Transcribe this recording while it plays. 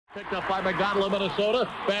Picked up by McDonald of Minnesota.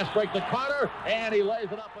 Fast break to Carter, and he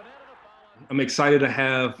lays it up and in. I'm excited to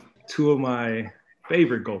have two of my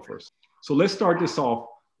favorite Gophers. So let's start this off.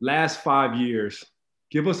 Last 5 years,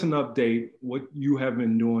 give us an update what you have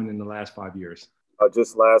been doing in the last 5 years.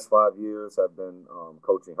 Just last 5 years, I've been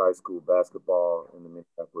coaching high school basketball in the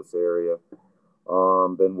Minneapolis area.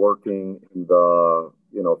 Been working in the,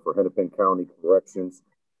 for Hennepin County Corrections.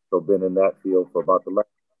 So been in that field for about the last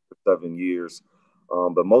 7 years.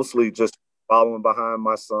 But mostly just following behind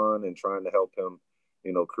my son and trying to help him,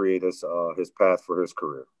 create his path for his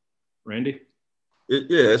career. Randy?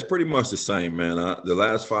 It's pretty much the same, man. The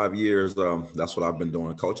last 5 years, that's what I've been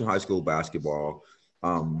doing, coaching high school basketball.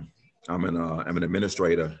 I'm an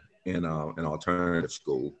administrator in an alternative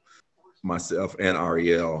school. Myself and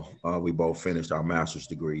Ariel, we both finished our master's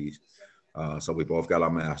degrees. So we both got our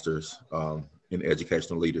masters in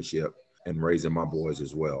educational leadership and raising my boys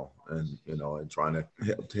as well. And, and trying to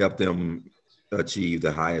help them achieve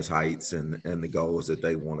the highest heights and the goals that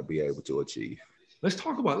they want to be able to achieve. Let's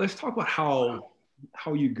talk about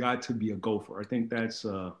how you got to be a Gopher. I think that's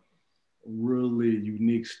a really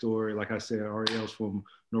unique story. Like I said, Ariel's from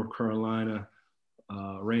North Carolina.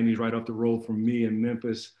 Randy's right up the road from me in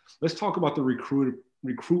Memphis. Let's talk about the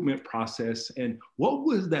recruitment process and what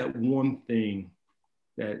was that one thing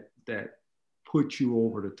that put you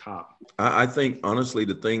over the top? I think, honestly,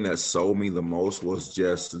 the thing that sold me the most was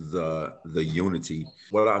just the unity.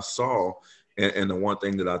 What I saw, and the one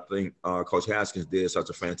thing that I think Coach Haskins did such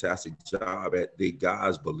a fantastic job at, the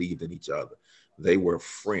guys believed in each other. They were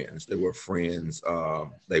friends. They were friends.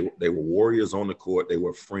 They were warriors on the court. They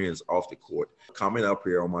were friends off the court. Coming up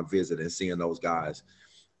here on my visit and seeing those guys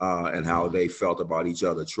and how they felt about each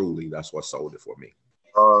other, truly, that's what sold it for me.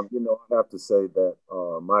 I have to say that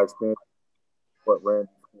my experience, what Randy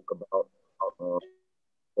spoke about,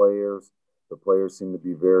 the players seemed to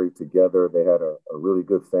be very together. They had a really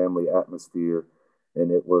good family atmosphere, and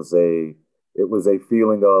it was a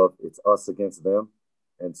feeling of it's us against them.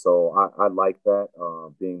 And so I like that,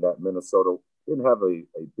 being that Minnesota didn't have a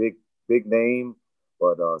big name,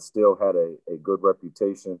 but still had a good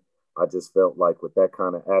reputation. I just felt like with that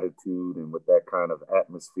kind of attitude and with that kind of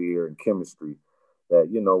atmosphere and chemistry that,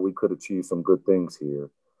 we could achieve some good things here.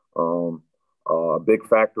 A big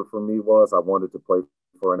factor for me was I wanted to play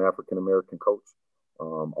for an African-American coach.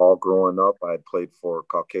 All growing up, I had played for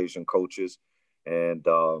Caucasian coaches, and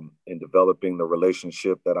in developing the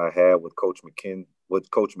relationship that I had with Coach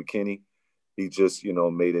McKinney, he just,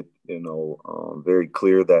 made it, very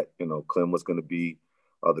clear that, Clem was going to be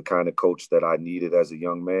the kind of coach that I needed as a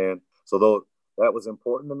young man. So though that was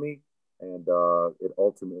important to me, and it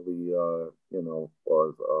ultimately,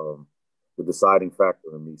 was the deciding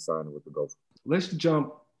factor in me signing with the Gophers. Let's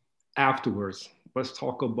jump afterwards. Let's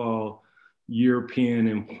talk about European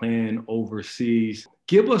and playing overseas.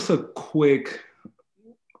 Give us a quick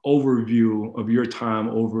overview of your time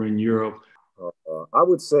over in Europe. I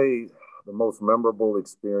would say the most memorable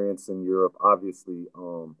experience in Europe, obviously,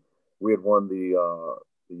 we had won the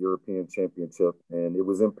European Championship, and it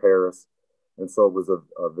was in Paris. And so it was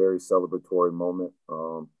a very celebratory moment.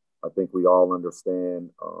 I think we all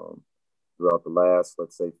understand throughout the last,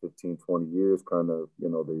 let's say, 15, 20 years, kind of,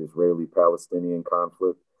 the Israeli-Palestinian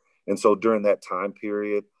conflict. And so during that time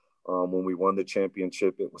period, when we won the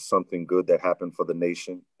championship, it was something good that happened for the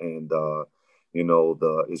nation. And, the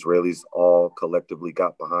Israelis all collectively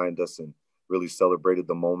got behind us and really celebrated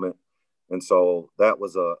the moment. And so that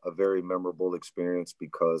was a very memorable experience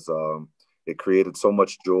because it created so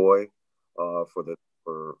much joy for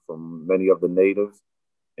many of the natives.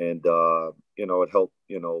 And, it helped,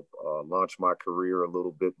 launch my career a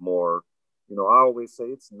little bit more. I always say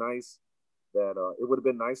it's nice that it would have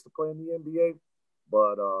been nice to play in the NBA,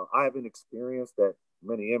 but I haven't experienced that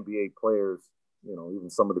many NBA players, even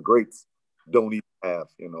some of the greats don't even have.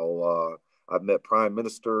 I've met prime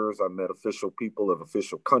ministers. I've met official people of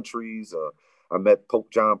official countries. I met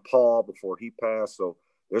Pope John Paul before he passed. So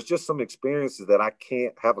there's just some experiences that I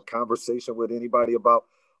can't have a conversation with anybody about,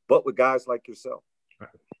 but with guys like yourself.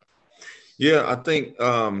 Yeah, I think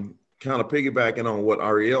kind of piggybacking on what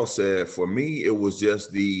Ariel said, for me, it was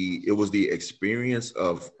just the experience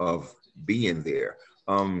of being there.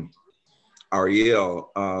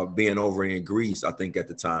 Ariel, being over in Greece, I think at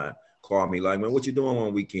the time, called me like, man, what you doing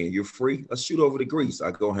on weekend? You're free? Let's shoot over to Greece. I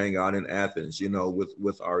go hang out in Athens,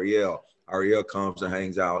 with Ariel. Ariel comes and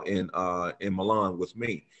hangs out in Milan with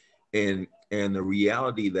me. And the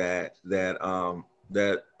reality that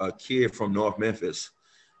a kid from North Memphis,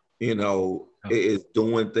 is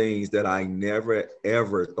doing things that I never,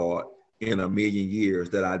 ever thought in a million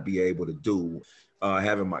years that I'd be able to do.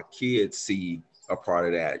 Having my kids see a part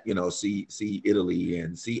of that, you know, see Italy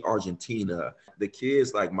and see Argentina. The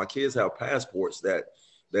kids, like my kids have passports that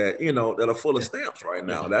you know, that are full of stamps right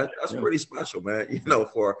now. That's pretty special, man, you know,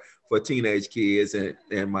 for teenage kids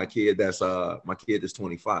and my kid that's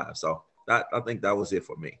 25. So I think that was it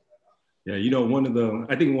for me. Yeah, you know,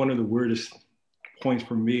 I think one of the weirdest points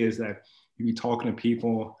for me is that you be talking to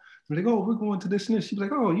people, they're like, oh, we're going to this and this. You're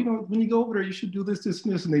like, oh, you know, when you go over there, you should do this, this,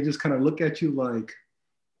 and this. And they just kind of look at you like,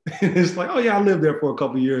 it's like, oh yeah, I lived there for a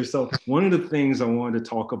couple of years. So one of the things I wanted to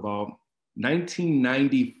talk about,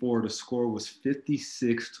 1994, the score was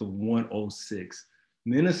 56-106.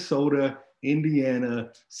 Minnesota,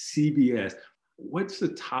 Indiana, CBS. What's the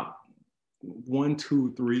top 1,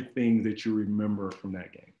 2, 3 things that you remember from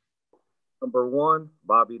that game? Number one,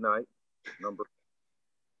 Bobby Knight. Number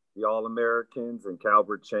the All-Americans and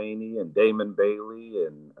Calvert Chaney and Damon Bailey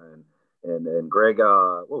and Greg,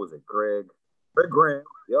 what was it? Greg Graham.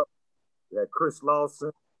 Yep. They had Chris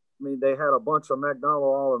Lawson. I mean, they had a bunch of McDonald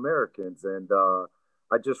All-Americans. And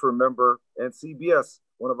I just remember, and CBS,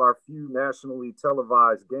 one of our few nationally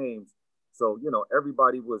televised games. So, you know,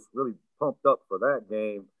 everybody was really pumped up for that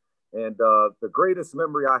game. And the greatest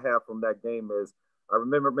memory I have from that game is I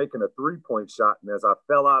remember making a 3-point shot. And as I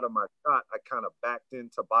fell out of my shot, I kind of backed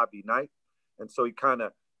into Bobby Knight. And so he kind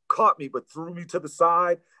of caught me, but threw me to the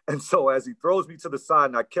side. And so as he throws me to the side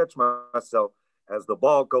and I catch myself, as the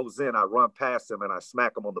ball goes in, I run past him and I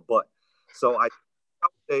smack him on the butt. So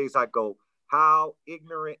nowadays I go, how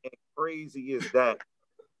ignorant and crazy is that?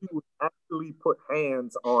 He would actually put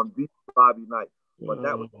hands on the Bobby Knight. But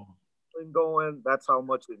that was going. That's how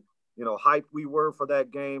much, you know, hype we were for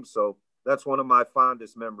that game. So that's one of my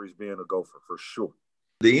fondest memories being a Gopher for sure.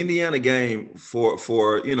 The Indiana game for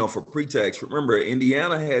pretext. Remember,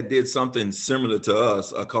 Indiana did something similar to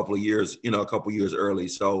us a couple of years early.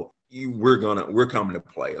 So we're coming to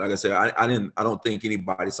play. Like I said, I don't think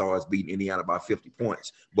anybody saw us beating Indiana by 50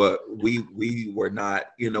 points, but we were not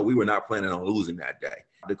planning on losing that day.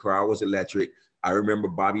 The crowd was electric. I remember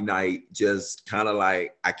Bobby Knight just kind of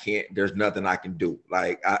like, there's nothing I can do.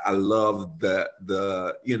 Like I love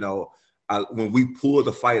when we pulled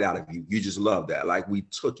the fight out of you, you just love that. Like we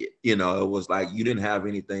took it, you know, it was like you didn't have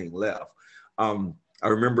anything left. I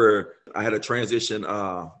remember I had a transition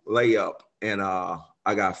layup and I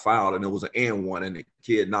got fouled and it was an and one and the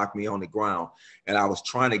kid knocked me on the ground and I was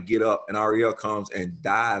trying to get up and Ariel comes and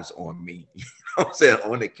dives on me. You know what I'm saying?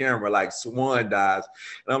 On the camera, like swan dives.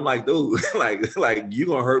 And I'm like, dude, like you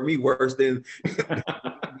gonna hurt me worse than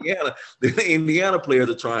Indiana. The Indiana players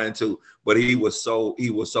are trying to, but he was so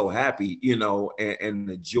happy, you know, and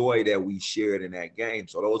the joy that we shared in that game.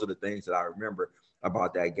 So those are the things that I remember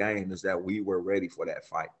about that game is that we were ready for that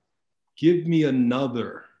fight. Give me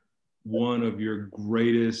another one of your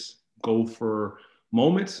greatest Gopher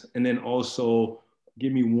moments, and then also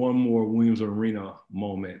give me one more Williams Arena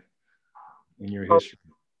moment in your history.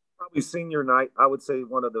 Probably senior night. I would say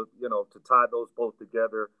one of the, you know, to tie those both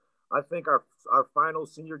together. I think our final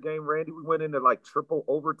senior game, Randy, we went into like triple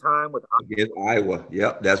overtime with against Iowa.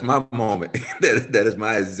 Yep, that's my moment. that is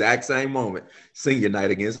my exact same moment. Senior night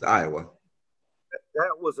against Iowa.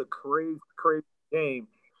 That was a crazy game,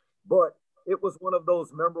 but it was one of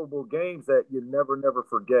those memorable games that you never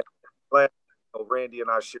forget. Glad Randy and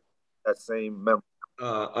I share that same memory.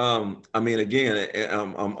 I mean, again,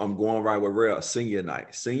 I'm going right with Rail. Senior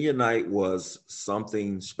night. Senior night was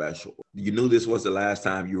something special. You knew this was the last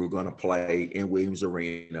time you were going to play in Williams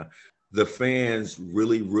Arena. The fans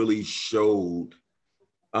really showed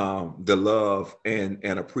the love and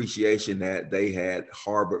appreciation that they had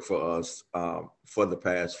harbored for us for the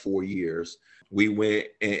past 4 years. We went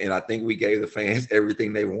and I think we gave the fans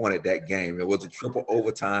everything they wanted that game. It was a triple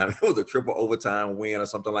overtime. It was a triple overtime win or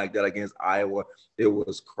something like that against Iowa. It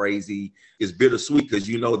was crazy. It's bittersweet because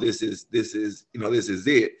you know this is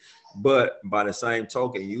it. But by the same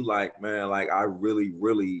token, you like, man, like I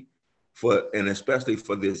really and especially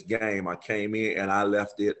for this game, I came in and I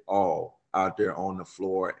left it all out there on the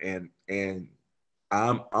floor, and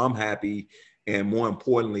I'm happy, and more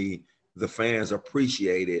importantly, the fans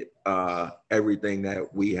appreciated everything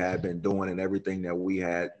that we had been doing and everything that we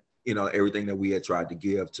had tried to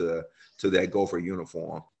give to that Gopher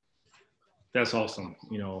uniform. That's awesome.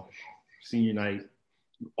 You know, senior night,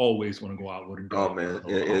 you always want to go out with a dog. Oh man,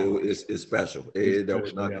 it's special. There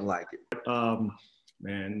was nothing like it.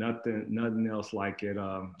 Man, nothing else like it.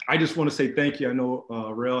 I just want to say thank you. I know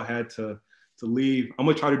Rail had to leave. I'm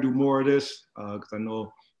gonna try to do more of this because I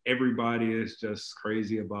know everybody is just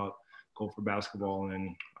crazy about Gopher basketball,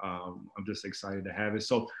 and I'm just excited to have it.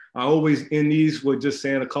 So I always end these with just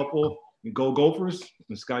saying a couple Go Gophers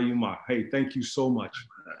and Sky Uma. Hey, thank you so much.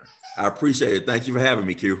 I appreciate it. Thank you for having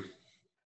me, Q.